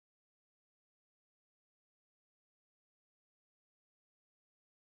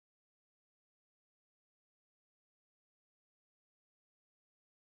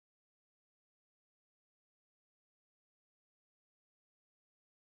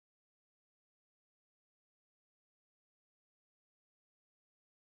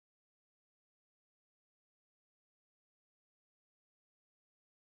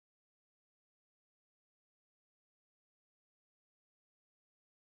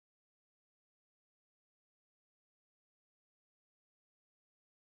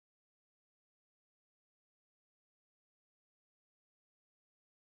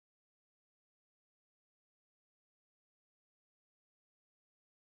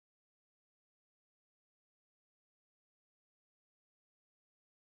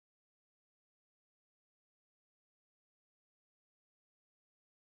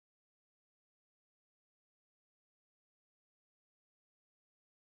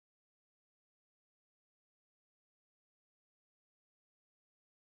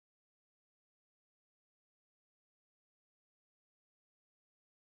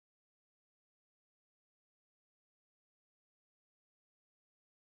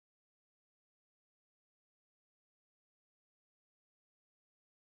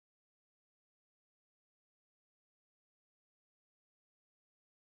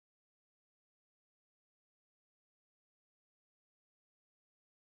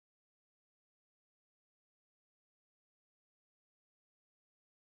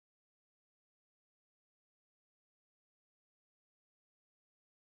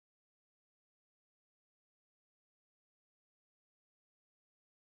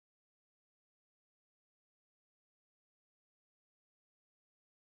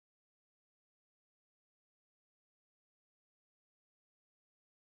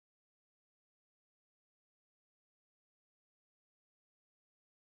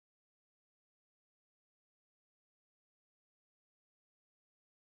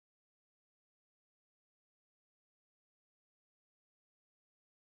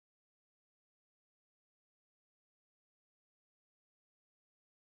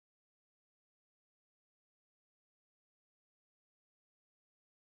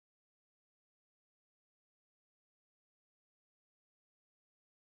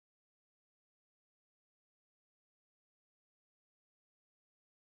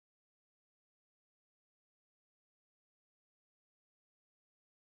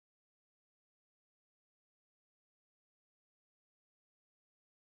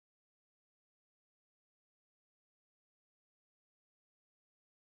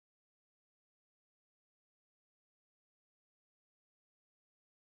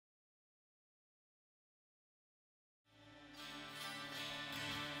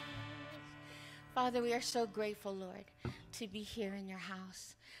Father, we are so grateful, Lord, to be here in your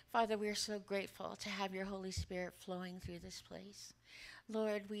house. Father, we are so grateful to have your Holy Spirit flowing through this place.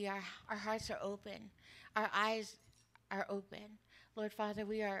 Lord, our hearts are open. Our eyes are open. Lord Father,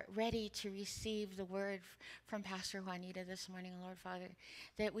 we are ready to receive the word from Pastor Juanita this morning, Lord Father,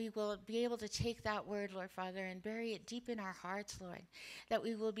 that we will be able to take that word, Lord Father, and bury it deep in our hearts, Lord, that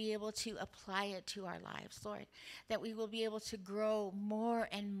we will be able to apply it to our lives, Lord, that we will be able to grow more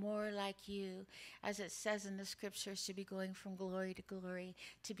and more like you, as it says in the scriptures, to be going from glory to glory,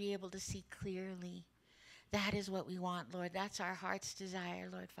 to be able to see clearly. That is what we want, Lord. That's our heart's desire,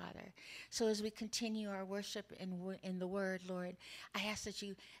 Lord Father. So as we continue our worship in the Word, Lord, I ask that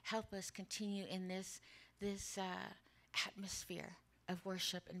you help us continue in this atmosphere of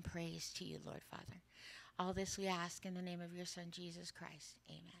worship and praise to you, Lord Father. All this we ask in the name of your Son, Jesus Christ.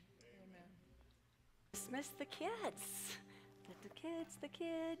 Amen. Amen. Dismiss the kids. The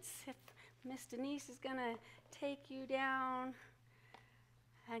kids. If Miss Denise is going to take you down.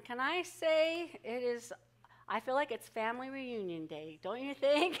 And can I say, I feel like it's family reunion day, don't you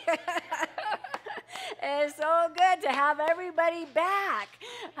think? It's so good to have everybody back.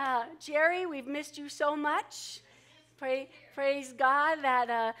 Jerry, we've missed you so much. Praise God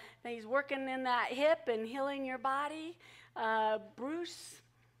that he's working in that hip and healing your body. Bruce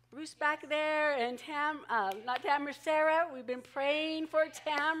back there, and Sarah. We've been praying for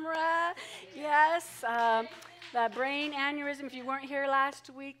Tamara. Yes. The brain aneurysm, if you weren't here last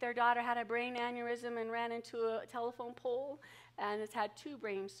week, their daughter had a brain aneurysm and ran into a telephone pole and has had 2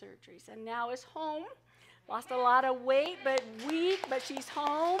 brain surgeries and now is home. Lost a lot of weight, but she's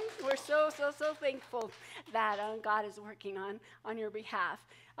home. We're so thankful that God is working on your behalf.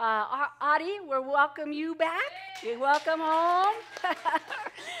 Audie, we welcome you back. You're welcome home.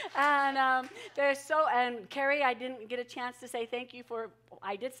 And Carrie, I didn't get a chance to say thank you for.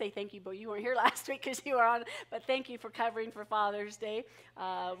 I did say thank you, but you weren't here last week because you were on. But thank you for covering for Father's Day.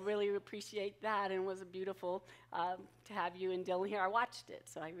 Really appreciate that, and it was beautiful to have you and Dylan here. I watched it,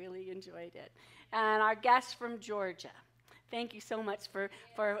 so I really enjoyed it. And our guest from Georgia, thank you so much for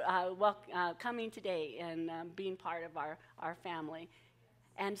coming today and being part of our family.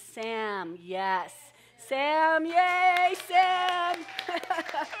 And Sam, yes. Sam, yay, Sam.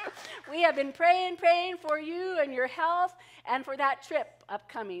 We have been praying for you and your health and for that trip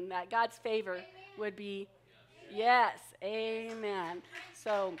upcoming, that God's favor would be. Yes, amen.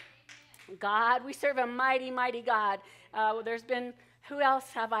 So, God, we serve a mighty, mighty God. There's been, who else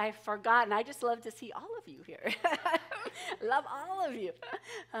have I forgotten? I just love to see all of you here. Love all of you.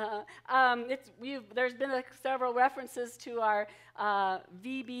 There's been several references to our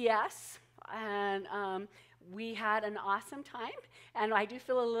VBS, and we had an awesome time, and I do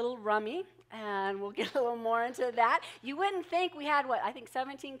feel a little rummy, and we'll get a little more into that. You wouldn't think we had,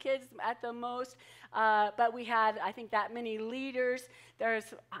 17 kids at the most, but we had, I think, that many leaders.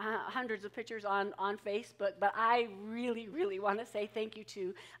 There's hundreds of pictures on Facebook, but I really, really want to say thank you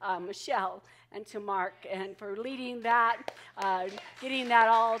to Michelle and to Mark and for leading that, getting that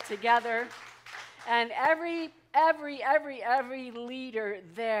all together. And every leader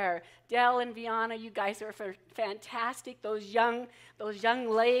there, Dell and Viana, you guys are fantastic. Those young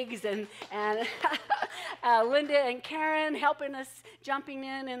legs, and Linda and Karen helping us, jumping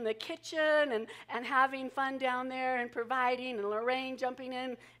in the kitchen and having fun down there and providing, and Lorraine jumping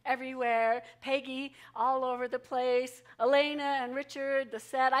in everywhere, Peggy all over the place, Elena and Richard, the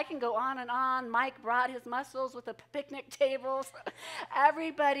set. I can go on and on. Mike brought his muscles with the picnic tables.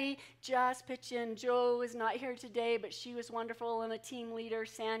 Everybody just pitch in. Joe is not here today, but she was wonderful and a team leader.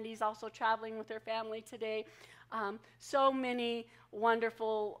 Sandy's also traveling with her family today. So many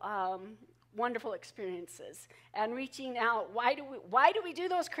wonderful experiences and reaching out. Why do we do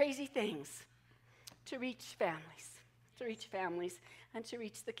those crazy things? To reach families and to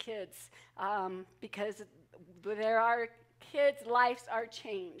reach the kids, because there are kids' lives are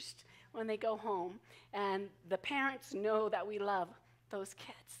changed when they go home, and the parents know that we love those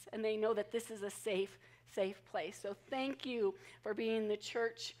kids, and they know that this is a safe place. So thank you for being the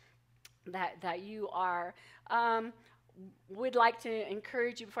church that you are. Would like to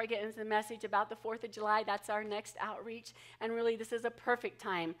encourage you, before I get into the message about the 4th of July, that's our next outreach, and really this is a perfect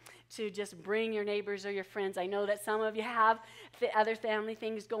time to just bring your neighbors or your friends. I know that some of you have other family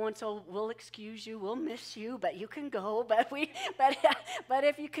things going, so we'll excuse you, we'll miss you, but you can go. But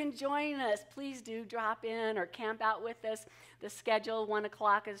if you can join us, please do drop in or camp out with us. The schedule, 1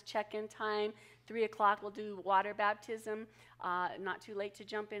 o'clock is check-in time, 3 o'clock we'll do water baptism. Not too late to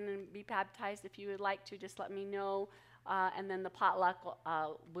jump in and be baptized. If you would like to, just let me know. And then the potluck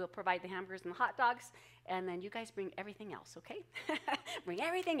will provide the hamburgers and the hot dogs. and then you guys bring everything else, okay? Bring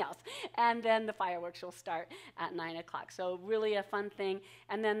everything else. And then the fireworks will start at 9 o'clock. So really a fun thing.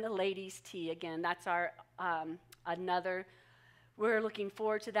 And then the ladies' tea, again, that's our another. We're looking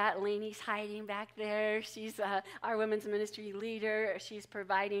forward to that. Lainey's hiding back there. She's our women's ministry leader. She's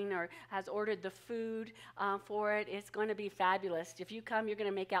providing or has ordered the food for it. It's going to be fabulous. If you come, you're going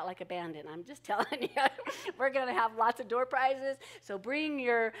to make out like a bandit. I'm just telling you. We're going to have lots of door prizes. So bring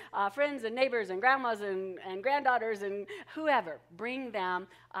your friends and neighbors and grandmas and granddaughters and whoever. Bring them.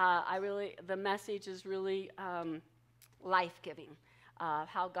 The message is really life-giving.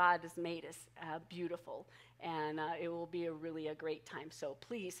 How God has made us beautiful. And it will be really a great time. So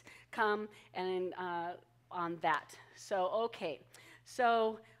please come and on that. So, okay.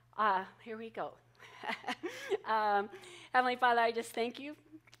 So here we go. Heavenly Father, I just thank you.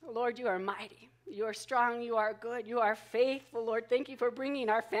 Lord, you are mighty. You are strong. You are good. You are faithful, Lord. Thank you for bringing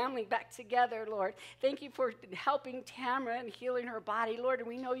our family back together, Lord. Thank you for helping Tamara and healing her body, Lord. And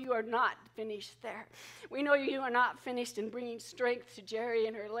we know you are not finished there. We know you are not finished in bringing strength to Jerry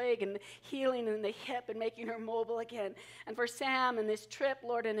and her leg and healing in the hip and making her mobile again. And for Sam and this trip,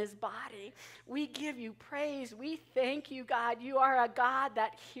 Lord, and his body, we give you praise. We thank you, God. You are a God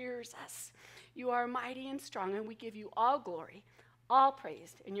that hears us. You are mighty and strong, and we give you all glory, all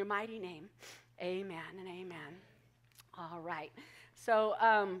praise in your mighty name. Amen and amen. All right. So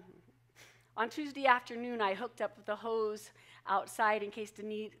on Tuesday afternoon, I hooked up the hose outside in case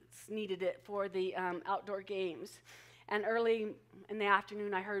Denise needed it for the outdoor games. And early in the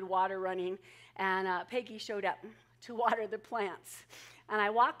afternoon, I heard water running, and Peggy showed up to water the plants. And I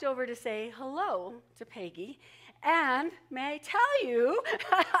walked over to say hello to Peggy. And may I tell you,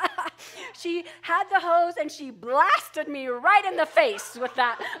 she had the hose and she blasted me right in the face with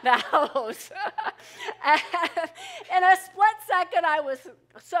that hose. And in a split second, I was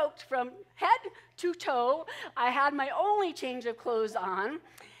soaked from head to toe. I had my only change of clothes on.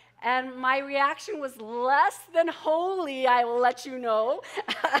 And my reaction was less than holy, I will let you know.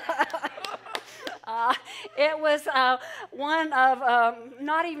 It was one of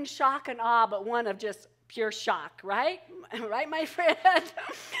not even shock and awe, but one of just pure shock, right? Right, my friend?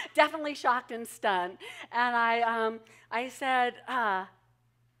 Definitely shocked and stunned. And I said,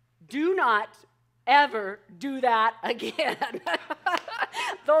 do not ever do that again.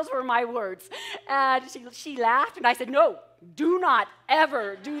 Those were my words. And she laughed, and I said, no, do not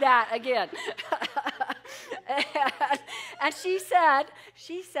ever do that again. And she said,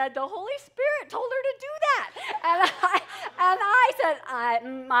 the Holy Spirit told her to do that. And I said,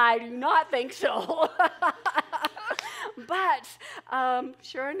 I do not think so. But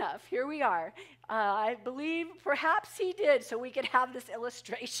sure enough, here we are. I believe perhaps he did, so we could have this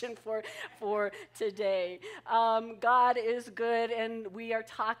illustration for today. God is good, and we are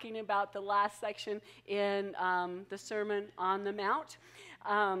talking about the last section in the Sermon on the Mount.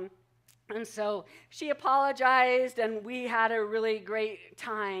 And so she apologized, and we had a really great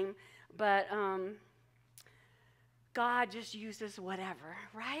time. But God just uses whatever,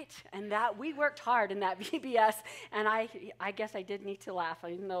 right? And that we worked hard in that VBS, and I guess I did need to laugh,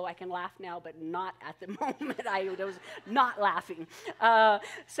 even though I can laugh now, but not at the moment. I was not laughing.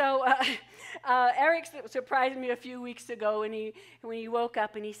 Eric surprised me a few weeks ago when he woke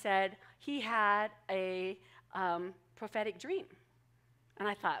up and he said he had a prophetic dream. And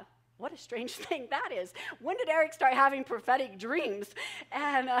I thought, what a strange thing that is. When did Eric start having prophetic dreams?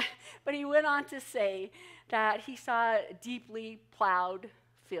 And but he went on to say that he saw a deeply plowed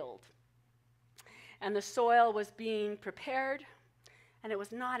field. And the soil was being prepared, and it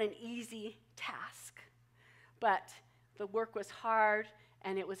was not an easy task. But the work was hard,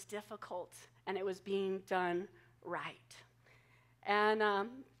 and it was difficult, and it was being done right. And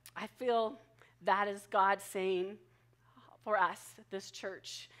I feel that is God saying for us, this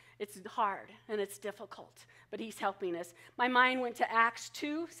church, it's hard and it's difficult, but he's helping us. My mind went to Acts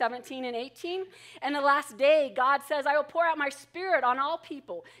 2, 17 and 18. And the last day, God says, I will pour out my spirit on all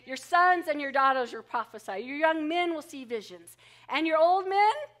people. Your sons and your daughters will prophesy. Your young men will see visions. And your old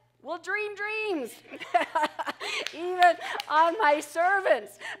men will dream dreams. Even on my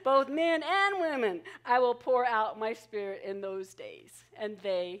servants, both men and women, I will pour out my spirit in those days, and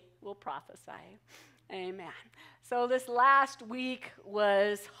they will prophesy. Amen. So this last week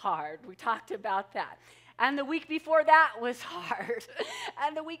was hard. We talked about that. And the week before that was hard.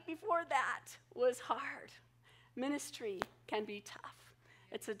 And the week before that was hard. Ministry can be tough.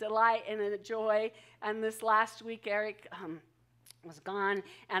 It's a delight and a joy. And this last week, Eric was gone,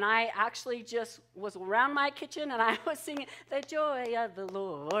 and I actually just was around my kitchen, and I was singing, "The joy of the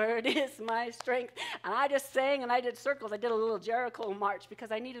Lord is my strength," and I just sang, and I did circles. I did a little Jericho march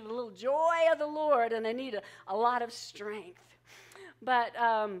because I needed a little joy of the Lord, and I needed a lot of strength. But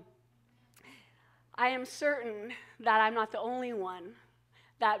I am certain that I'm not the only one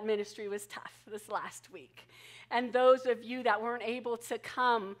that ministry was tough this last week. And those of you that weren't able to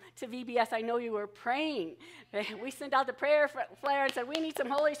come to VBS, I know you were praying. We sent out the prayer flare and said, we need some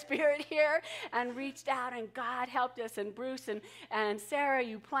Holy Spirit here, and reached out, and God helped us. And Bruce and Sarah,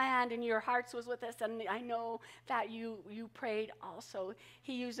 you planned, and your hearts was with us. And I know that you prayed also.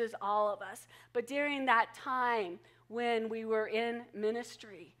 He uses all of us. But during that time when we were in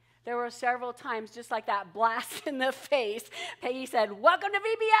ministry, there were several times, just like that blast in the face. Peggy said, "Welcome to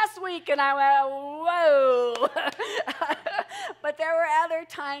VBS week." And I went, whoa. But there were other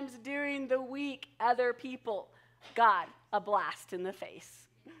times during the week, other people got a blast in the face.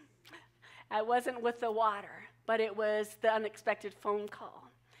 It wasn't with the water, but it was the unexpected phone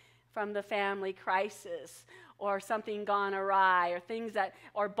call from the family crisis, or something gone awry, or things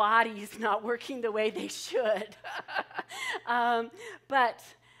or bodies not working the way they should. But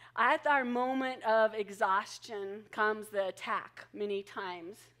at our moment of exhaustion comes the attack many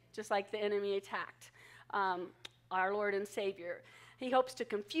times, just like the enemy attacked our Lord and Savior. He hopes to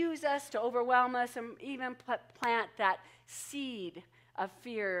confuse us, to overwhelm us, and even plant that seed of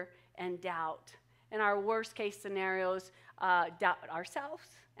fear and doubt. In our worst case scenarios, doubt ourselves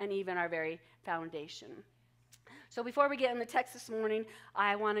and even our very foundation. So before we get in the text this morning,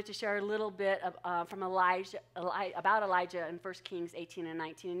 I wanted to share a little bit from about Elijah in 1 Kings 18 and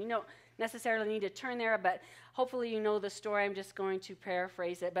 19. And you don't necessarily need to turn there, but hopefully you know the story. I'm just going to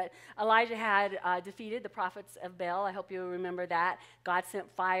paraphrase it. But Elijah had defeated the prophets of Baal. I hope you remember that. God sent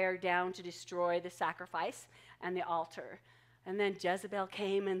fire down to destroy the sacrifice and the altar. And then Jezebel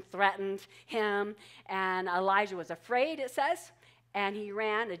came and threatened him, and Elijah was afraid, it says, and he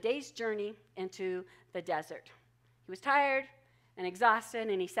ran a day's journey into the desert. He was tired and exhausted,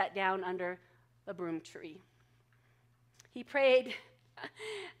 and he sat down under a broom tree. He prayed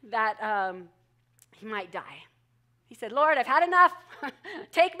that he might die. He said, "Lord, I've had enough.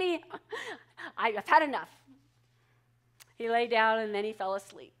 Take me. I've had enough." He lay down, and then he fell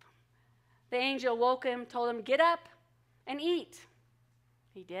asleep. The angel woke him, told him, "Get up and eat."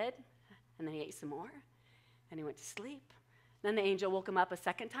 He did, and then he ate some more, and he went to sleep. Then the angel woke him up a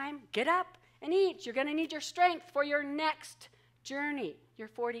second time. "Get up and eat. You're going to need your strength for your next journey, your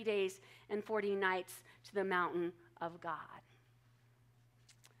 40 days and 40 nights to the mountain of God."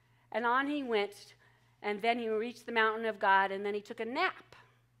 And on he went, and then he reached the mountain of God, and then he took a nap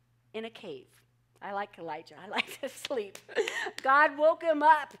in a cave. I like Elijah. I like to sleep. God woke him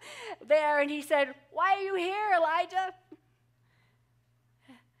up there, and he said, "Why are you here, Elijah?"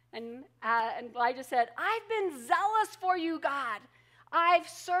 And Elijah said, "I've been zealous for you, God. I've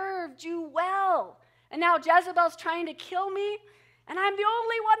served you well. And now Jezebel's trying to kill me, and I'm the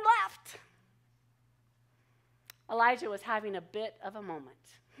only one left." Elijah was having a bit of a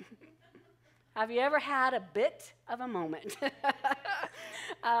moment. Have you ever had a bit of a moment?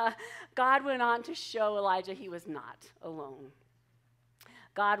 God went on to show Elijah he was not alone.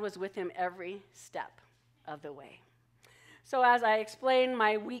 God was with him every step of the way. So as I explained,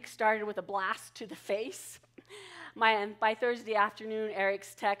 my week started with a blast to the face. By Thursday afternoon,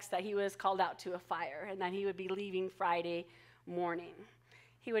 Eric's text that he was called out to a fire and that he would be leaving Friday morning.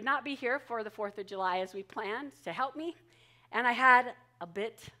 He would not be here for the 4th of July as we planned to help me, and I had a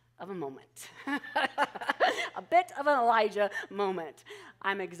bit of a moment. A bit of an Elijah moment.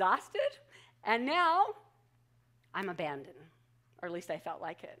 I'm exhausted, and now I'm abandoned, or at least I felt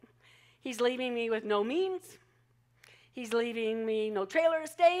like it. He's leaving me with no means. He's leaving me no trailer to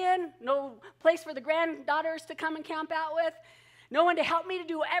stay in, no place for the granddaughters to come and camp out with, no one to help me to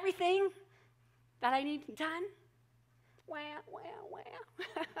do everything that I need done. Wah, wah, wah.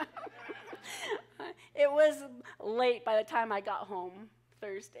 It was late by the time I got home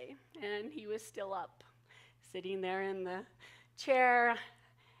Thursday, and he was still up, sitting there in the chair,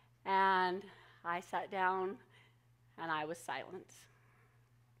 and I sat down, and I was silent.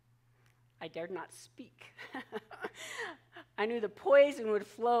 I dared not speak. I knew the poison would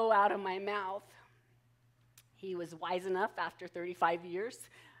flow out of my mouth. He was wise enough after 35 years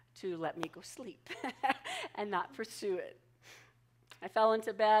to let me go sleep and not pursue it. I fell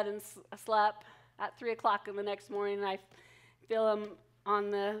into bed and slept. At 3 o'clock in the next morning, I feel him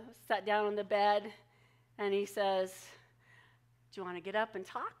sat down on the bed, and he says, "Do you want to get up and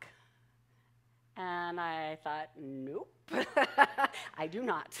talk?" And I thought, nope, I do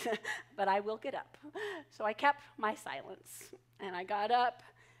not, but I will get up. So I kept my silence, and I got up,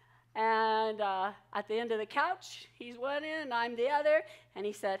 and at the end of the couch, he's one end, and I'm the other, and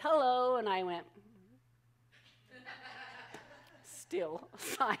he said, hello, and I went, still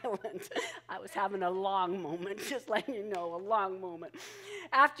silent. I was having a long moment, just letting you know, a long moment.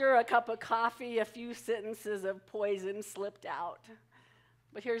 After a cup of coffee, a few sentences of poison slipped out.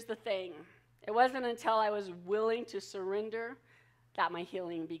 But here's the thing. It wasn't until I was willing to surrender that my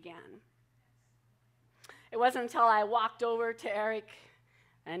healing began. It wasn't until I walked over to Eric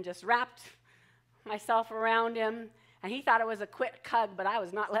and just wrapped myself around him, and he thought it was a quick hug, but I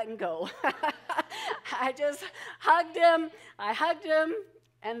was not letting go. I just hugged him,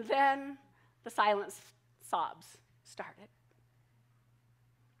 and then the silent sobs started.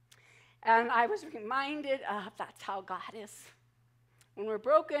 And I was reminded of that's how God is. When we're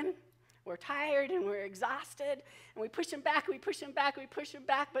broken, we're tired and we're exhausted, and we push him back,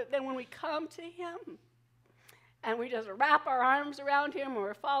 but then when we come to him and we just wrap our arms around him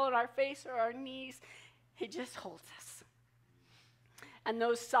or fall on our face or our knees, he just holds us. And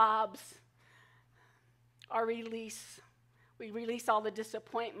those sobs are release. We release all the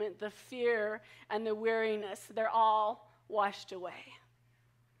disappointment, the fear, and the weariness. They're all washed away.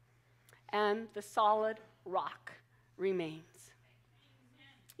 And the solid rock remains.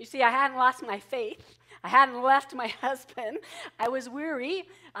 You see, I hadn't lost my faith. I hadn't left my husband. I was weary.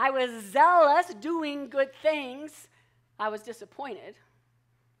 I was zealous, doing good things. I was disappointed.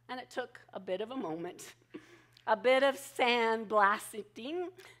 And it took a bit of a moment, a bit of sandblasting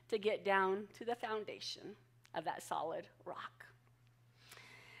to get down to the foundation of that solid rock.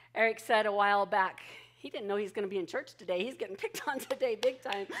 Eric said a while back, he didn't know he was going to be in church today. He's getting picked on today big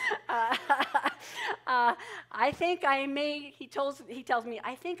time. I think I may, he tells me,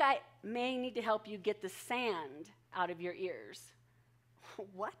 I think I may need to help you get the sand out of your ears.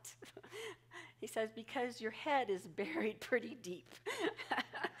 What? He says, because your head is buried pretty deep.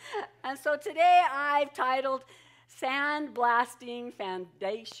 And so today I've titled Sandblasting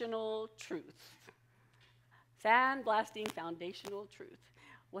Foundational Truth. Sandblasting Foundational Truth.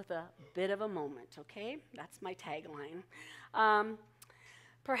 With a bit of a moment, okay? That's my tagline.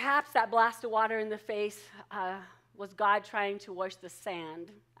 Perhaps that blast of water in the face was God trying to wash the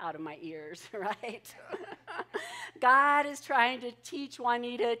sand out of my ears, right? God is trying to teach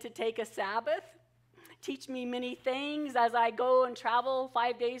Juanita to take a Sabbath, teach me many things as I go and travel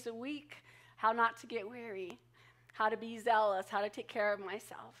 5 days a week, how not to get weary, how to be zealous, how to take care of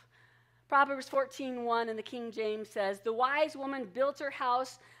myself. Proverbs 14:1 in the King James says, the wise woman built her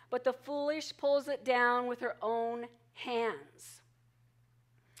house, but the foolish pulls it down with her own hands.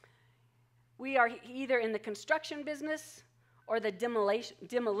 We are either in the construction business or the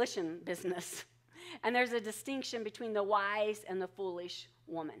demolition business. And there's a distinction between the wise and the foolish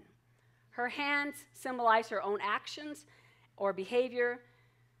woman. Her hands symbolize her own actions or behavior.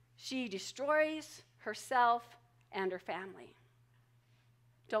 She destroys herself and her family.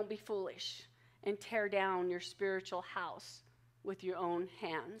 Don't be foolish and tear down your spiritual house with your own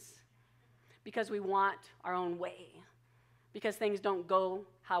hands because we want our own way, because things don't go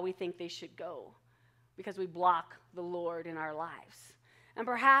how we think they should go, because we block the Lord in our lives. And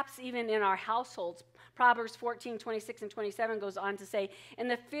perhaps even in our households, Proverbs 14:26 and 27 goes on to say, in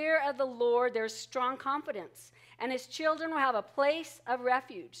the fear of the Lord there's strong confidence, and his children will have a place of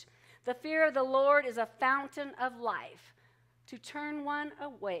refuge. The fear of the Lord is a fountain of life, to turn one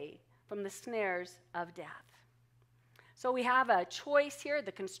away from the snares of death. So we have a choice here,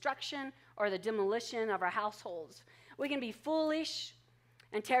 the construction or the demolition of our households. We can be foolish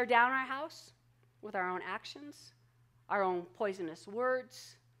and tear down our house with our own actions, our own poisonous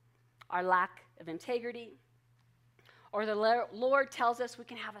words, our lack of integrity. Or the Lord tells us we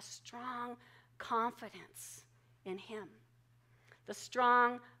can have a strong confidence in him. The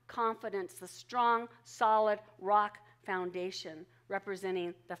strong confidence, the strong, solid rock foundation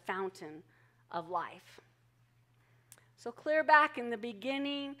representing the fountain of life. So clear back in the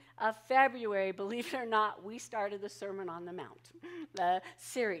beginning of February, believe it or not, we started the Sermon on the Mount, the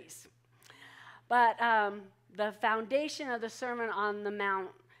series. But the foundation of the Sermon on the Mount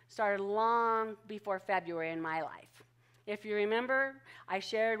started long before February in my life. If you remember, I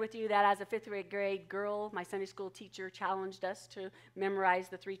shared with you that as a fifth grade girl, my Sunday school teacher challenged us to memorize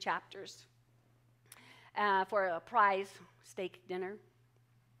the 3 chapters for a prize steak dinner.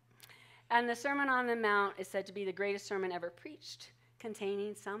 And the Sermon on the Mount is said to be the greatest sermon ever preached,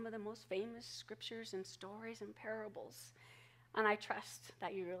 containing some of the most famous scriptures and stories and parables. And I trust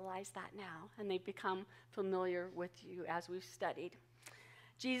that you realize that now, and they've become familiar with you as we've studied.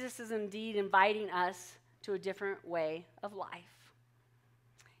 Jesus is indeed inviting us to a different way of life.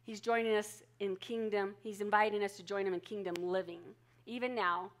 He's joining us in kingdom. He's inviting us to join him in kingdom living, even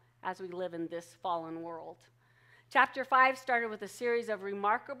now as we live in this fallen world. Chapter 5 started with a series of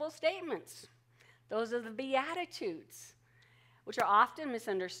remarkable statements. Those are the Beatitudes, which are often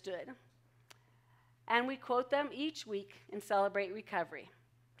misunderstood. And we quote them each week and celebrate recovery.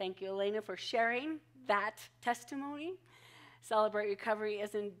 Thank you, Elena, for sharing that testimony. Celebrate Recovery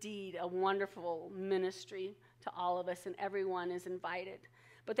is indeed a wonderful ministry to all of us, and everyone is invited.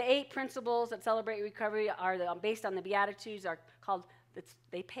 But the 8 principles that Celebrate Recovery are based on the Beatitudes are called,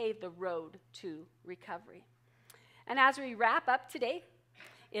 they pave the road to recovery. And as we wrap up today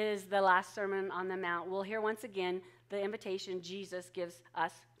is the last Sermon on the Mount. We'll hear once again the invitation Jesus gives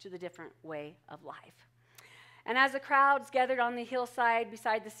us to the different way of life. And as the crowds gathered on the hillside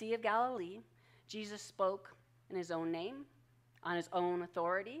beside the Sea of Galilee, Jesus spoke in his own name, on his own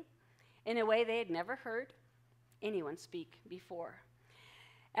authority, in a way they had never heard anyone speak before.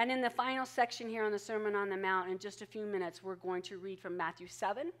 And in the final section here on the Sermon on the Mount, in just a few minutes, we're going to read from Matthew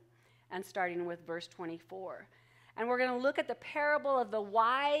 7, and starting with verse 24. And we're going to look at the parable of the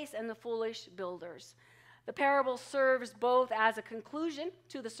wise and the foolish builders. The parable serves both as a conclusion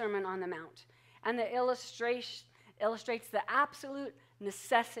to the Sermon on the Mount, and the illustrates the absolute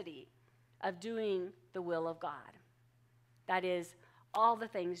necessity of doing the will of God. That is, all the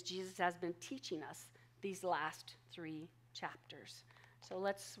things Jesus has been teaching us these last 3 chapters. So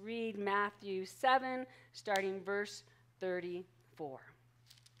let's read Matthew 7, starting verse 34.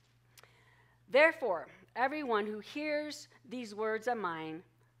 Therefore, everyone who hears these words of mine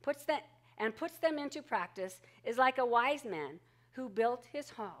puts them into practice is like a wise man who built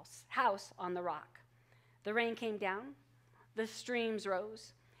his house on the rock. The rain came down, the streams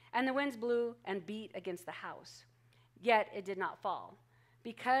rose, and the winds blew and beat against the house. Yet it did not fall,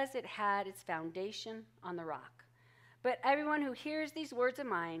 because it had its foundation on the rock. But everyone who hears these words of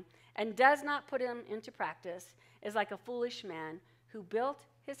mine and does not put them into practice is like a foolish man who built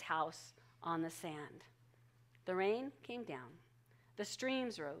his house on the sand. The rain came down, the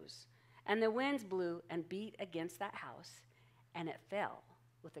streams rose, and the winds blew and beat against that house, and it fell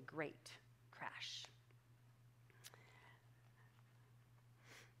with a great crash.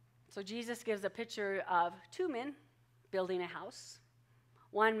 So Jesus gives a picture of 2 men building a house.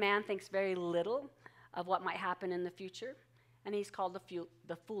 One man thinks very little of what might happen in the future, and he's called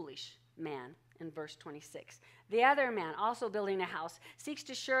the foolish man in verse 26. The other man, also building a house, seeks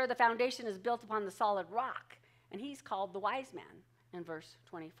to ensure the foundation is built upon the solid rock, and he's called the wise man in verse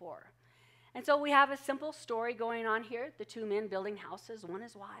 24. And so we have a simple story going on here. The 2 men building houses. One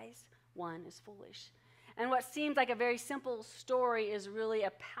is wise, one is foolish. And what seems like a very simple story is really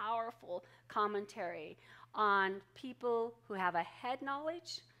a powerful commentary on people who have a head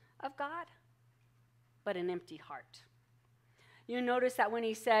knowledge of God, but an empty heart. You notice that when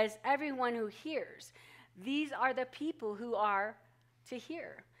he says, everyone who hears, these are the people who are to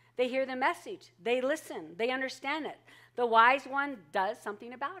hear. They hear the message. They listen. They understand it. The wise one does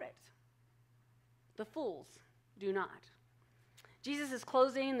something about it. The fools do not. Jesus is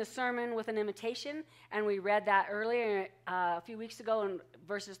closing the sermon with an invitation, and we read that earlier a few weeks ago in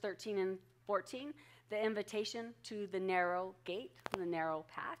verses 13 and 14, the invitation to the narrow gate, the narrow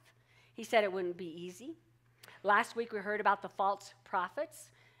path. He said it wouldn't be easy. Last week we heard about the false prophets,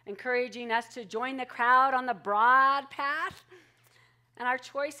 encouraging us to join the crowd on the broad path. And our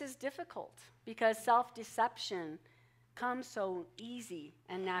choice is difficult because self-deception comes so easy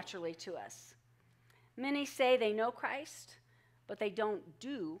and naturally to us. Many say they know Christ, but they don't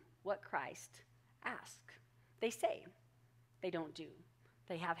do what Christ asks. They say they don't do.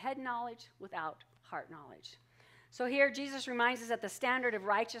 They have head knowledge without heart knowledge. So here Jesus reminds us that the standard of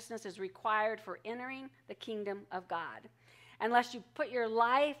righteousness is required for entering the kingdom of God. Unless you put your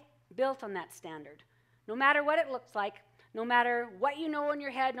life built on that standard, no matter what it looks like, no matter what you know in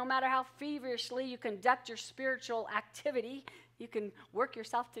your head, no matter how feverishly you conduct your spiritual activity, you can work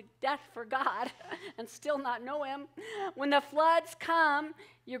yourself to death for God and still not know him. When the floods come,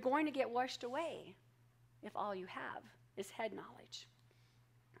 you're going to get washed away if all you have is head knowledge.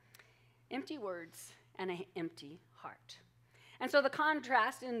 Empty words and an empty heart. And so the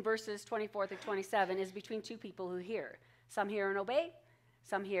contrast in verses 24 through 27 is between 2 people who hear. Some hear and obey,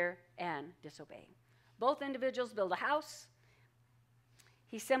 some hear and disobey. Both individuals build a house.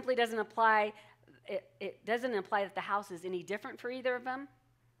 He simply doesn't imply, it doesn't imply that the house is any different for either of them.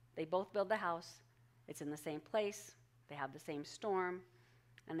 They both build the house. It's in the same place. They have the same storm,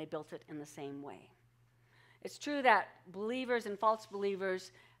 and they built it in the same way. It's true that believers and false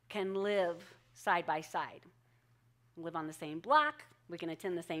believers can live side by side, live on the same block, We can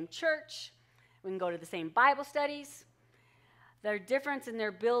attend the same church. We can go to the same Bible studies. Their difference in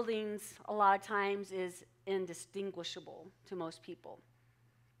their buildings a lot of times is indistinguishable to most people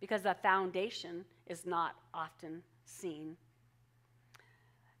because the foundation is not often seen.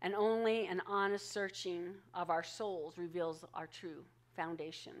 And only an honest searching of our souls reveals our true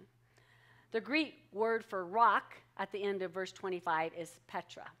foundation. The Greek word for rock at the end of verse 25 is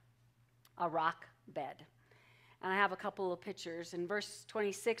Petra, a rock bed. And I have a couple of pictures. In verse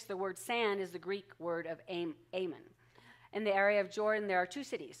 26, the word sand is the Greek word of Ammon. In the area of Jordan, there are two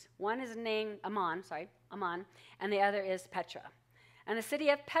cities. One is named Ammon, and the other is Petra. And the city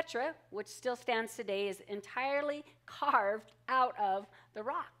of Petra, which still stands today, is entirely carved out of the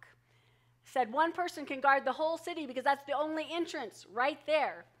rock. Said one person can guard the whole city because that's the only entrance right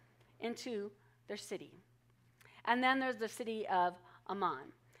there into their city. And then there's the city of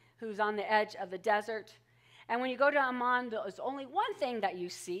Ammon, who's on the edge of the desert. And when you go to Ammon, there's only one thing that you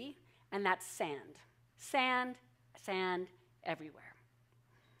see, and that's sand. Sand everywhere.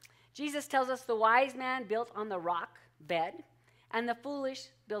 Jesus tells us the wise man built on the rock bed, and the foolish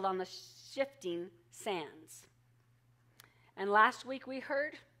build on the shifting sands. And last week we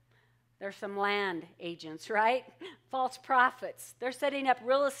heard there's some land agents, right? False prophets. They're setting up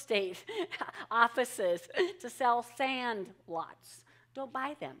real estate offices to sell sand lots. Don't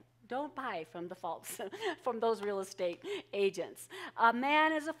buy them. Don't buy from from those real estate agents. A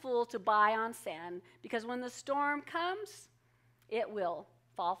man is a fool to buy on sand because when the storm comes, it will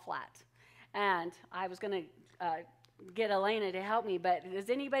fall flat. And I was going to get Elena to help me, but does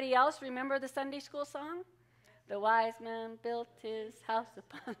anybody else remember the Sunday school song? The wise man built his house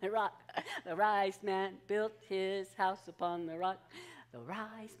upon the rock. The wise man built his house upon the rock. The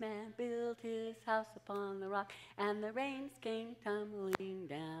wise man built his house upon the rock, and the rains came tumbling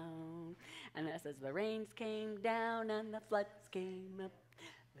down. And that says, the rains came down and the floods came up.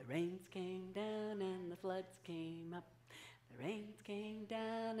 The rains came down and the floods came up. The rains came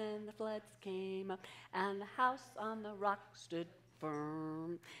down and the floods came up, and the house on the rock stood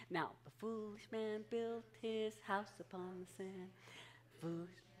firm. Now, the foolish man built his house upon the sand.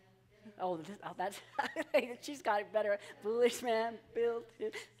 That's she's got it better. Foolish man built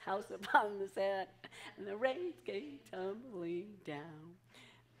his house upon the sand, and the rains came tumbling down.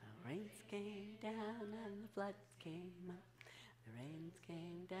 The rains came down and the floods came up. The rains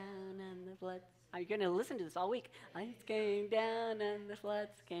came down and the floods. You're going to listen to this all week. Rains came down and the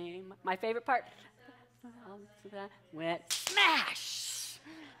floods came up. My favorite part. Went smash.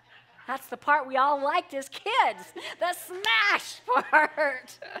 That's the part we all liked as kids, the smash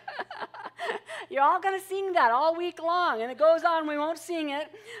part. You're all going to sing that all week long, and it goes on. We won't sing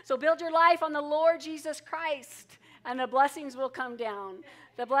it. So build your life on the Lord Jesus Christ, and the blessings will come down.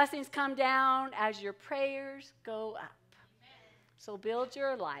 The blessings come down as your prayers go up. So build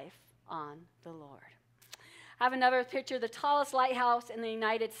your life on the Lord. I have another picture. The tallest lighthouse in the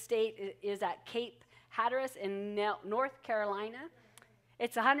United States is at Cape Hatteras in North Carolina.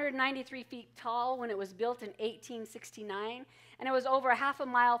 It's 193 feet tall when it was built in 1869, and it was over half a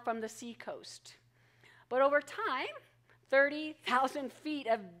mile from the seacoast. But over time, 30,000 feet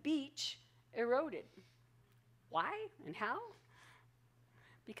of beach eroded. Why and how?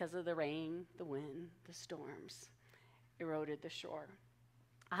 Because of the rain, the wind, the storms eroded the shore.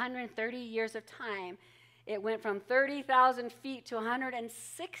 130 years of time, it went from 30,000 feet to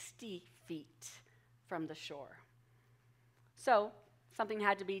 160 feet from the shore. So, something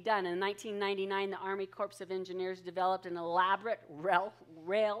had to be done. In 1999, the Army Corps of Engineers developed an elaborate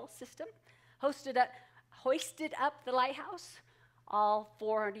rail system, hoisted up the lighthouse, all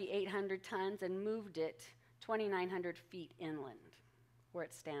 4,800 tons, and moved it 2,900 feet inland, where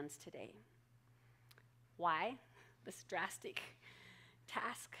it stands today. Why this drastic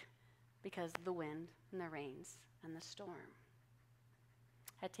task? Because the wind and the rains and the storm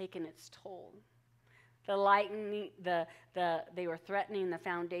had taken its toll. The lightning, they were threatening the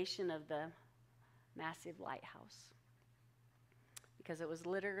foundation of the massive lighthouse because it was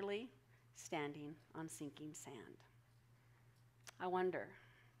literally standing on sinking sand. I wonder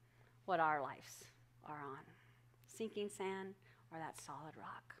what our lives are on, sinking sand or that solid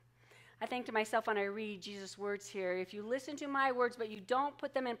rock. I think to myself when I read Jesus' words here, if you listen to my words but you don't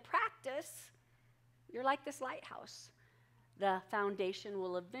put them in practice, you're like this lighthouse. The foundation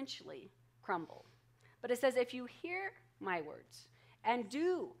will eventually crumble. But it says, if you hear my words and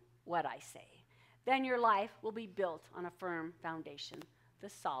do what I say, then your life will be built on a firm foundation, the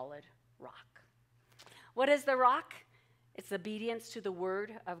solid rock. What is the rock? It's obedience to the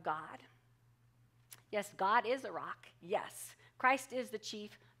word of God. Yes, God is a rock. Yes, Christ is the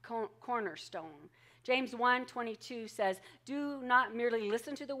chief cornerstone. James 1:22 says, do not merely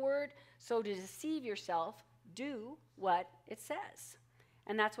listen to the word, so to deceive yourself, do what it says.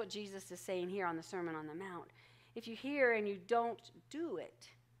 And that's what Jesus is saying here on the Sermon on the Mount. If you hear and you don't do it,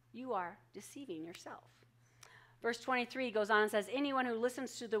 you are deceiving yourself. Verse 23 goes on and says, anyone who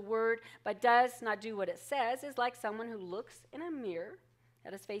listens to the word but does not do what it says is like someone who looks in a mirror,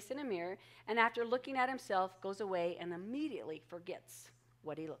 at his face in a mirror, and after looking at himself goes away and immediately forgets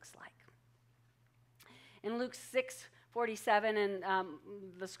what he looks like. In Luke 6:47, and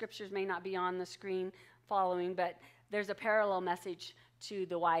the scriptures may not be on the screen following, but there's a parallel message to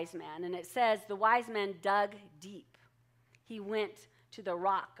the wise man. And it says, the wise man dug deep. He went to the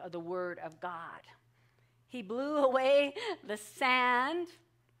rock of the word of God. He blew away the sand,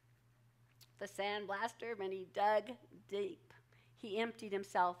 the sandblaster, and he dug deep. He emptied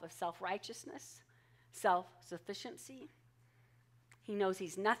himself of self-righteousness, self-sufficiency. He knows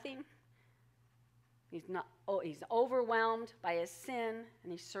he's nothing. He's overwhelmed by his sin,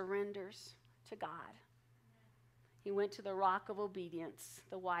 and he surrenders to God. He went to the rock of obedience,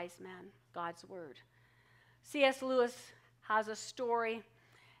 the wise man, God's word. C.S. Lewis has a story.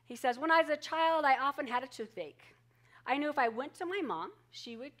 He says, when I was a child, I often had a toothache. I knew if I went to my mom,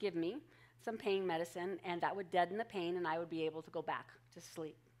 she would give me some pain medicine, and that would deaden the pain, and I would be able to go back to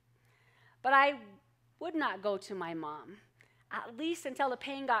sleep. But I would not go to my mom, at least until the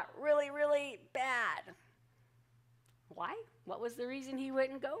pain got really, really bad. Why? What was the reason he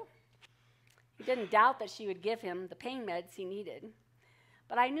wouldn't go? He didn't doubt that she would give him the pain meds he needed,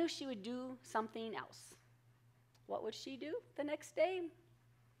 but I knew she would do something else. What would she do the next day?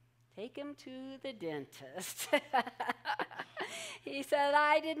 Take him to the dentist. He said,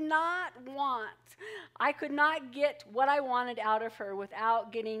 I could not get what I wanted out of her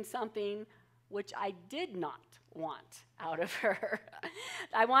without getting something which I did not want out of her.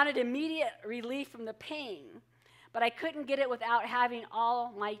 I wanted immediate relief from the pain, but I couldn't get it without having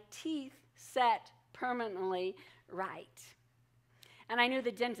all my teeth set permanently right. And I knew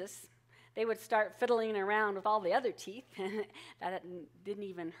the dentists, they would start fiddling around with all the other teeth that didn't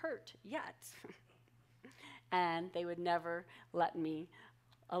even hurt yet. And they would never let me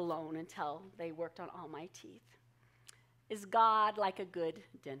alone until they worked on all my teeth. Is God like a good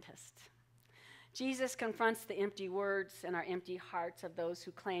dentist? Jesus confronts the empty words and our empty hearts of those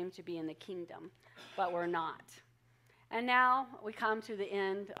who claim to be in the kingdom, but we're not. And now we come to the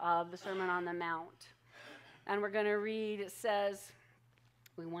end of the Sermon on the Mount. And we're going to read, it says,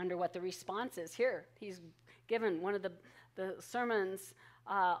 we wonder what the response is. Here, he's given one of the sermons,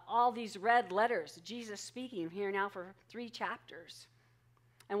 all these red letters, Jesus speaking here now for 3 chapters.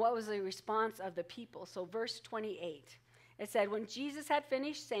 And what was the response of the people? So verse 28, it said, when Jesus had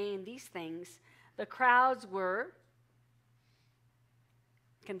finished saying these things, the crowds were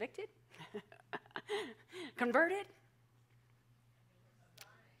convicted, converted,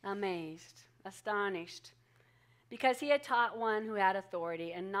 amazed, astonished, because he had taught one who had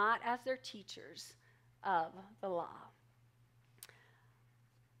authority and not as their teachers of the law.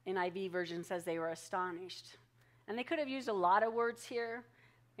 NIV version says they were astonished. And they could have used a lot of words here,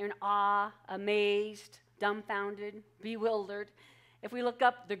 in awe, amazed, dumbfounded, bewildered. If we look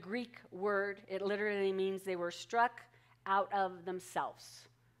up the Greek word, it literally means they were struck out of themselves,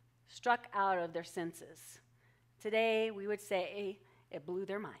 struck out of their senses. Today, we would say it blew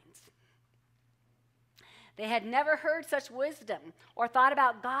their minds. They had never heard such wisdom or thought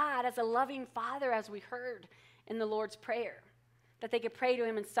about God as a loving Father as we heard in the Lord's Prayer, that they could pray to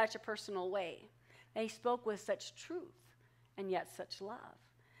him in such a personal way. They spoke with such truth and yet such love.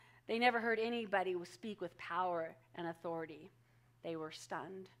 They never heard anybody speak with power and authority. They were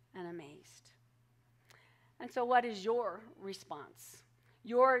stunned and amazed. And so what is your response?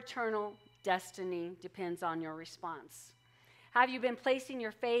 Your eternal destiny depends on your response. Have you been placing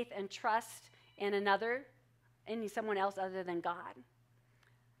your faith and trust in someone else other than God?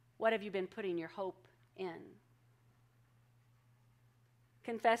 What have you been putting your hope in?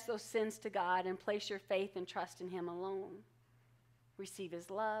 Confess those sins to God and place your faith and trust in him alone. Receive his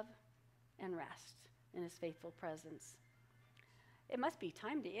love and rest in his faithful presence. It must be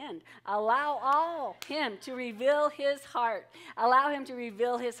time to end. Allow him to reveal his heart. Allow him to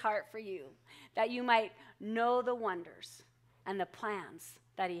reveal his heart for you, that you might know the wonders and the plans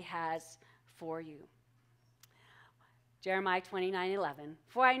that he has for you. Jeremiah 29:11.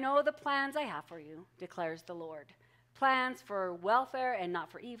 For I know the plans I have for you, declares the Lord. Plans for welfare and not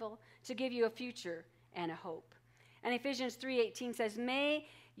for evil, to give you a future and a hope. And Ephesians 3:18 says, may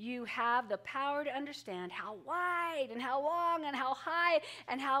you have the power to understand how wide and how long and how high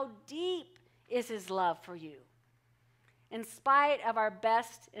and how deep is his love for you. In spite of our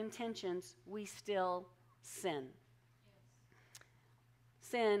best intentions, we still sin.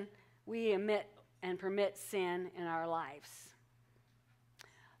 Sin, we admit and permit sin in our lives.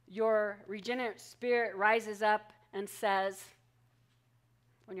 Your regenerate spirit rises up and says,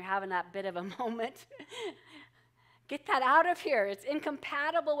 when you're having that bit of a moment, get that out of here. It's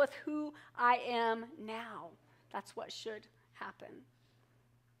incompatible with who I am now. That's what should happen.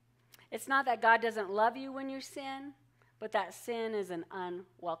 It's not that God doesn't love you when you sin, but that sin is an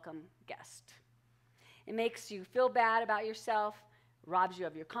unwelcome guest. It makes you feel bad about yourself, robs you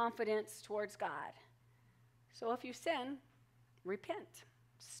of your confidence towards God. So if you sin, repent.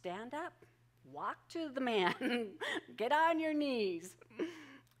 Stand up. Walk to the man. Get on your knees.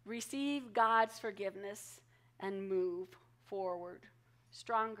 Receive God's forgiveness and move forward,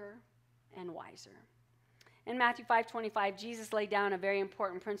 stronger and wiser. In Matthew 5:25, Jesus laid down a very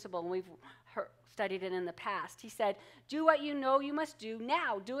important principle, and we've studied it in the past. He said, do what you know you must do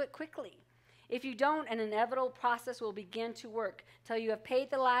now. Do it quickly. If you don't, an inevitable process will begin to work till you have paid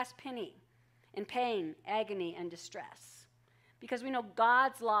the last penny in pain, agony, and distress. Because we know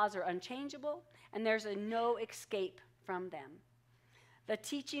God's laws are unchangeable, and there's no escape from them. The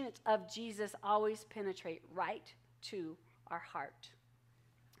teachings of Jesus always penetrate right to our heart.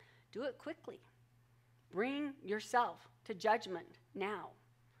 Do it quickly. Bring yourself to judgment now.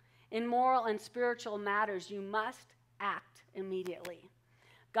 In moral and spiritual matters, you must act immediately.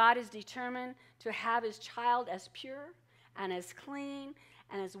 God is determined to have his child as pure and as clean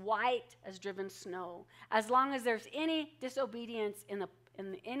and as white as driven snow. As long as there's any disobedience in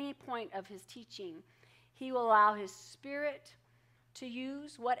any point of his teaching, he will allow his spirit to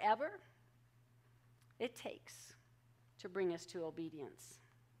use whatever it takes to bring us to obedience.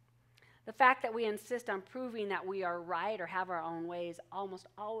 The fact that we insist on proving that we are right or have our own way is almost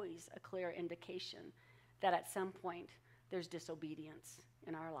always a clear indication that at some point there's disobedience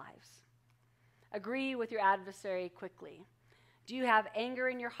in our lives. Agree with your adversary quickly. Do you have anger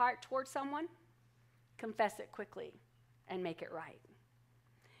in your heart towards someone? Confess it quickly and make it right.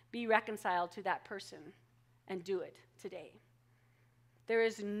 Be reconciled to that person and do it today. There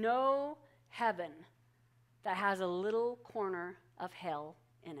is no heaven that has a little corner of hell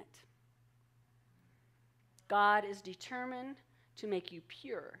in it. God is determined to make you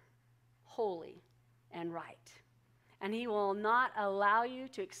pure, holy, and right. And he will not allow you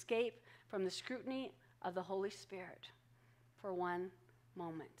to escape from the scrutiny of the Holy Spirit for one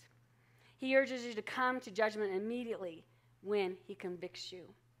moment. He urges you to come to judgment immediately when he convicts you.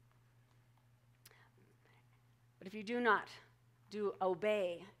 But if you do not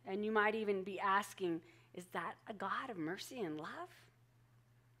obey, and you might even be asking, is that a God of mercy and love?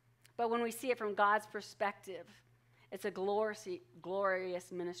 But when we see it from God's perspective, it's a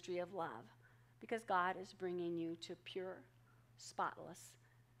glorious ministry of love, because God is bringing you to pure, spotless,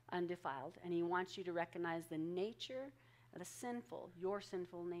 undefiled, and he wants you to recognize the nature of your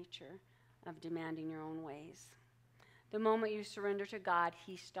sinful nature of demanding your own ways. The moment you surrender to God,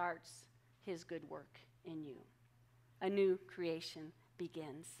 he starts his good work in you. A new creation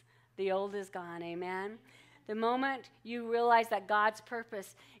begins. The old is gone, amen? The moment you realize that God's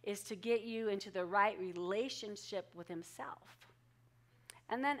purpose is to get you into the right relationship with himself,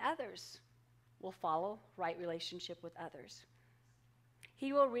 and then others will follow right relationship with others.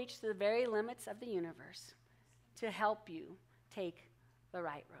 He will reach the very limits of the universe to help you take the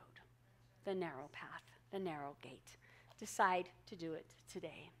right road, the narrow path, the narrow gate. Decide to do it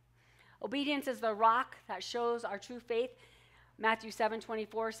today. Obedience is the rock that shows our true faith. Matthew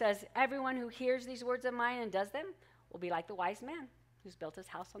 7:24 says, everyone who hears these words of mine and does them will be like the wise man who's built his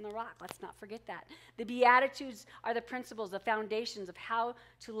house on the rock. Let's not forget that. The Beatitudes are the principles, the foundations of how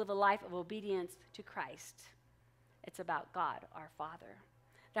to live a life of obedience to Christ. It's about God, our Father.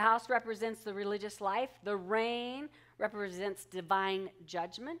 The house represents the religious life. The rain represents divine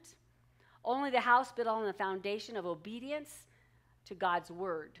judgment. Only the house built on the foundation of obedience to God's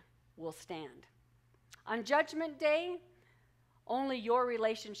word will stand. On Judgment Day, only your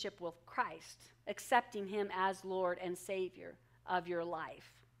relationship with Christ, accepting him as Lord and Savior of your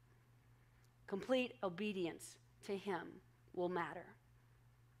life, complete obedience to him will matter.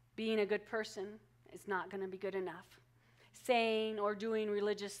 Being a good person is not going to be good enough. Saying or doing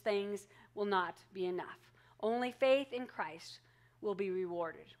religious things will not be enough. Only faith in Christ will be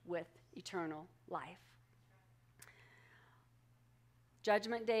rewarded with eternal life.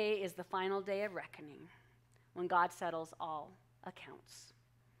 Judgment Day is the final day of reckoning, when God settles all accounts,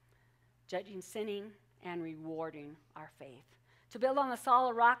 judging sinning and rewarding our faith. To build on the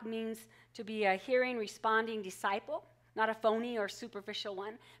solid rock means to be a hearing, responding disciple not a phony or superficial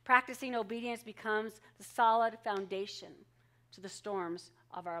one. Practicing obedience becomes the solid foundation to the storms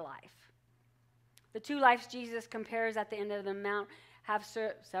of our life. The two lives Jesus compares at the end of the Mount have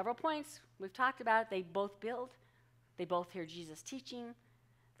several points. We've talked about it. They both build. They both hear Jesus teaching.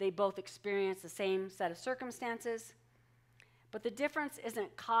 They both experience the same set of circumstances. But the difference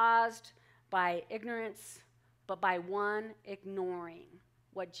isn't caused by ignorance, but by one ignoring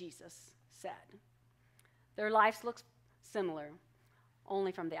what Jesus said. Their lives look similar,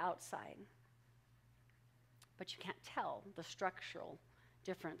 only from the outside. But you can't tell the structural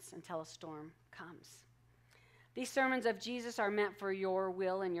difference until a storm comes. These sermons of Jesus are meant for your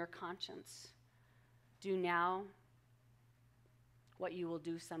will and your conscience. Do now what you will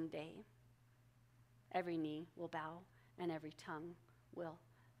do someday. Every knee will bow and every tongue will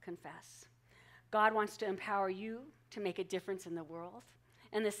confess. God wants to empower you to make a difference in the world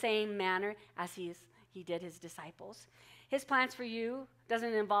in the same manner as he did his disciples. His plans for you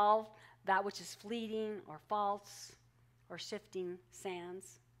doesn't involve that which is fleeting or false or shifting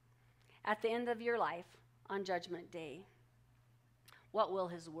sands. At the end of your life, on Judgment Day, what will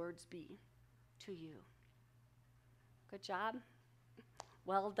his words be to you? Good job.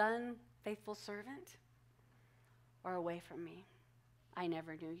 Well done, faithful servant. Or away from me. I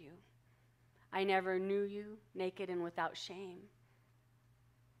never knew you. I never knew you naked and without shame.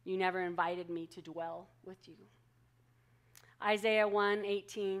 You never invited me to dwell with you. Isaiah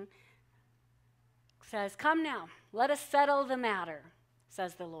 1:18 says, "Come now, let us settle the matter,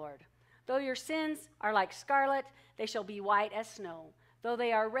 says the Lord. Though your sins are like scarlet, they shall be white as snow. Though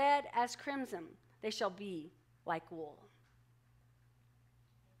they are red as crimson, they shall be like wool."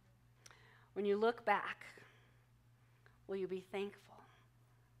 When you look back, will you be thankful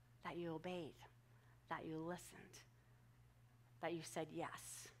that you obeyed, that you listened, that you said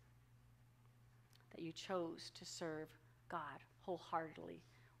yes, that you chose to serve God wholeheartedly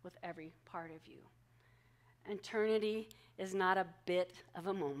with every part of you? Eternity is not a bit of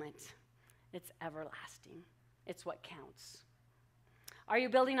a moment. It's everlasting. It's what counts. Are you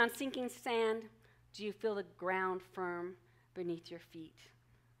building on sinking sand? Do you feel the ground firm beneath your feet?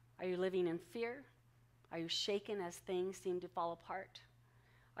 Are you living in fear? Are you shaken as things seem to fall apart?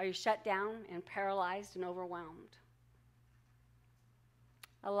 Are you shut down and paralyzed and overwhelmed?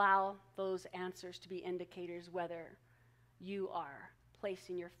 Allow those answers to be indicators whether you are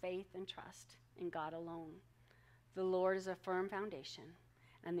placing your faith and trust in God alone. The Lord is a firm foundation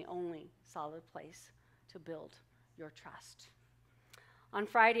and the only solid place to build your trust. On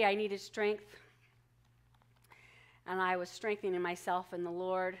Friday, I needed strength, and I was strengthening myself in the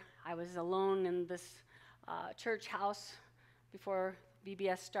Lord. I was alone in this church house before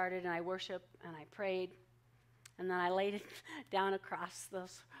VBS started, and I worshiped and I prayed, and then I laid it down across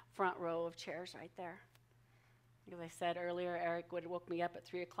those front row of chairs right there. As I said earlier, Eric would woke me up at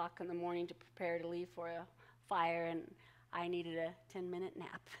 3 o'clock in the morning to prepare to leave for a fire, and I needed a 10-minute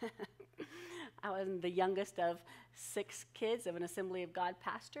nap. I was the youngest of 6 kids of an Assembly of God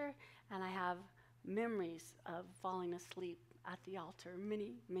pastor, and I have memories of falling asleep at the altar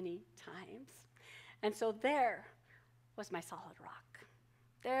many, many times. And so there was my solid rock.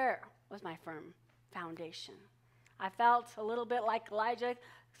 There was my firm foundation. I felt a little bit like Elijah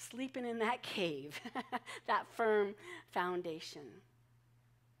sleeping in that cave, that firm foundation.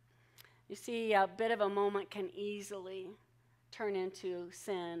 You see, a bit of a moment can easily turn into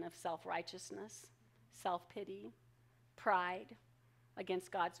sin of self-righteousness, self-pity, pride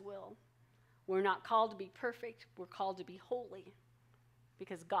against God's will. We're not called to be perfect. We're called to be holy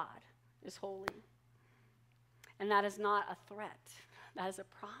because God is holy. And that is not a threat. That is a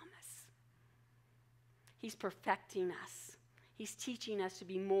promise. He's perfecting us. He's teaching us to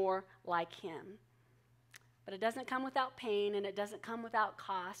be more like him. But it doesn't come without pain, and it doesn't come without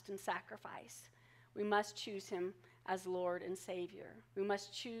cost and sacrifice. We must choose him as Lord and Savior. We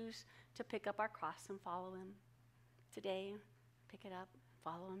must choose to pick up our cross and follow him today, pick it up,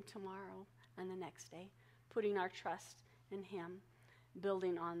 follow him tomorrow, and the next day, putting our trust in him,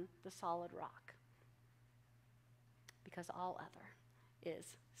 building on the solid rock. Because all other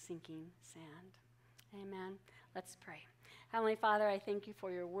is sinking sand. Amen. Let's pray. Heavenly Father, I thank you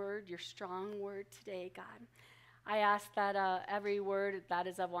for your word, your strong word today, God. I ask that every word that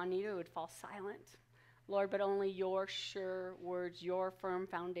is of Juanita would fall silent, Lord, but only your sure words, your firm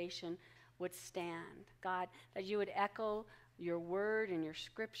foundation would stand. God, that you would echo your word and your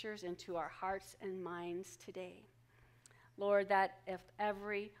scriptures into our hearts and minds today. Lord, that if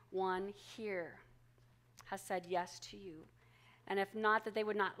everyone here has said yes to you, and if not, that they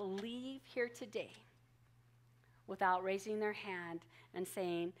would not leave here today without raising their hand and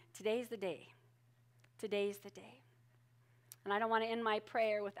saying, today's the day. Today's the day. And I don't want to end my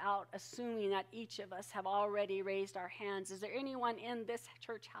prayer without assuming that each of us have already raised our hands. Is there anyone in this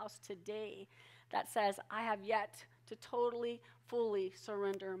church house today that says, I have yet to totally, fully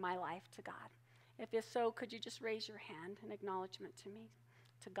surrender my life to God? If so, could you just raise your hand in acknowledgement to me,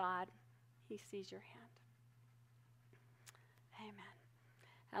 to God? He sees your hand. Amen.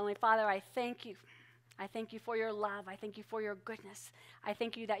 Heavenly Father, I thank you. I thank you for your love. I thank you for your goodness. I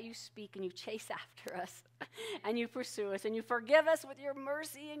thank you that you speak and you chase after us and you pursue us and you forgive us with your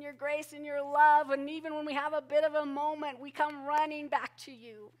mercy and your grace and your love. And even when we have a bit of a moment, we come running back to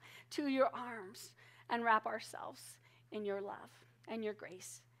you, to your arms, and wrap ourselves in your love and your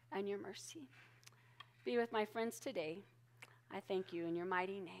grace and your mercy. Be with my friends today. I thank you in your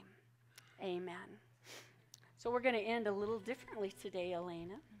mighty name. Amen. So we're going to end a little differently today,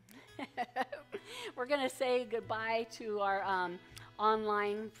 Elena. We're going to say goodbye to our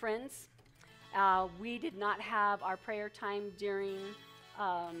online friends. We did not have our prayer time during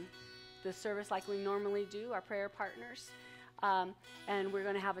the service like we normally do, our prayer partners. And we're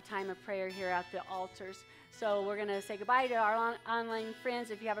going to have a time of prayer here at the altars. So we're going to say goodbye to our online friends.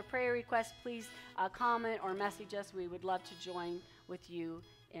 If you have a prayer request, please comment or message us. We would love to join with you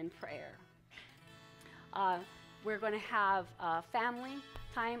in prayer. We're going to have a family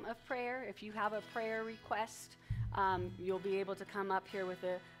time of prayer. If you have a prayer request, you'll be able to come up here with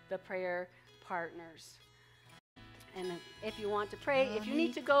the prayer partners. And if you want to pray, if you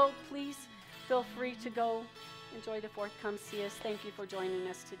need to go, please feel free to go. Enjoy the 4th. Come see us. Thank you for joining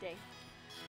us today.